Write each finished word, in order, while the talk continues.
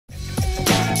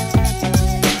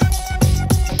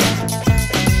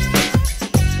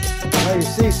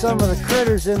some of the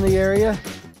critters in the area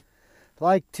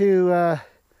like to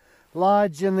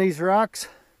lodge in these rocks.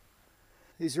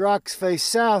 These rocks face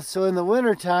south, so in the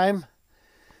wintertime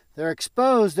they're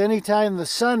exposed anytime the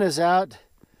sun is out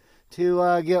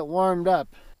to get warmed up.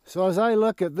 So as I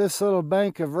look at this little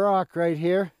bank of rock right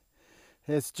here,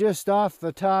 it's just off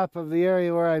the top of the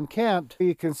area where I'm camped.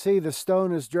 You can see the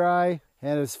stone is dry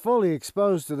and is fully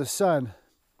exposed to the sun.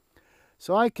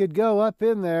 So I could go up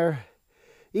in there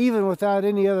even without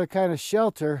any other kind of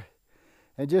shelter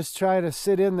and just try to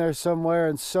sit in there somewhere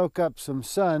and soak up some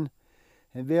sun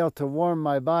and be able to warm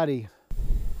my body.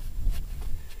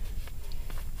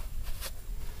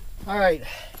 All right,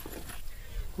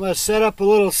 I'm going to set up a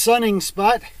little sunning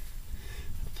spot,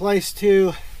 a place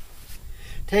to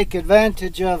take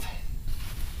advantage of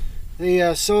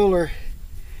the solar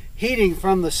heating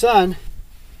from the sun.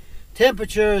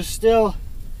 Temperature is still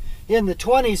in the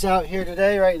 20s out here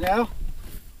today right now.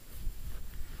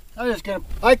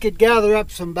 I could gather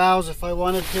up some boughs if I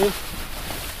wanted to.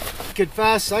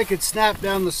 I could snap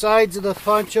down the sides of the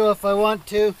poncho if I want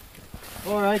to,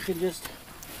 or I could just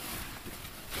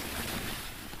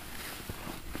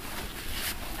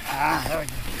there we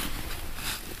go.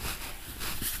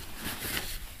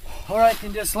 Or I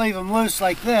can just leave them loose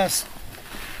like this.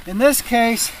 In this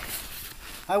case,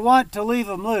 I want to leave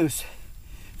them loose.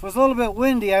 If it was a little bit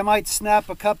windy, I might snap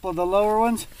a couple of the lower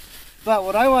ones. But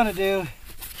what I want to do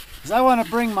is I want to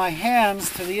bring my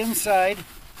hands to the inside.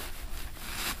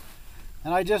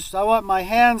 And I want my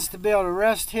hands to be able to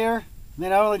rest here. I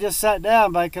mean, I only just sat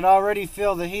down, but I could already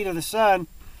feel the heat of the sun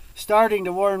starting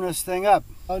to warm this thing up.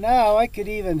 So now I could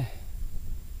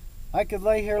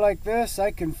lay here like this. I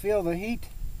can feel the heat.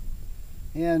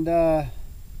 And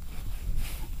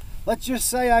let's just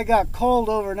say I got cold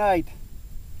overnight.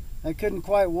 I couldn't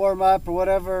quite warm up or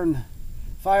whatever, and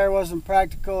fire wasn't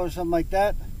practical or something like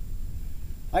that.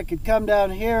 I could come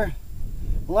down here,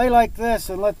 lay like this,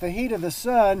 and let the heat of the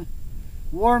sun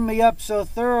warm me up so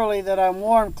thoroughly that I'm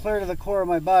warm clear to the core of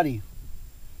my body.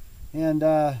 And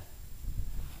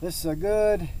this is a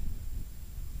good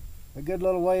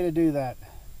little way to do that.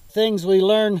 Things we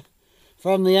learn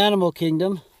from the animal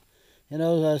kingdom. You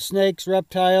know, snakes,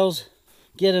 reptiles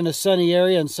get in a sunny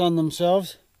area and sun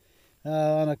themselves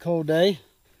on a cold day.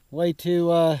 Way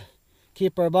to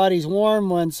keep our bodies warm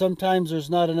when sometimes there's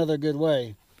not another good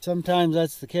way. Sometimes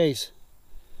that's the case.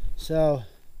 So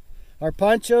our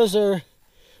ponchos are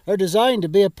designed to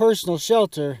be a personal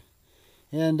shelter,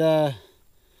 and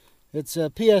it's a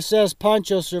PSS,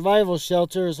 Poncho Survival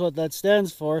Shelter is what that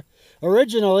stands for.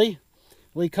 Originally,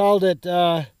 we called it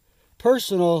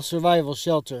Personal Survival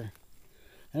Shelter.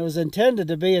 And it was intended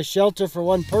to be a shelter for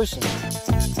one person.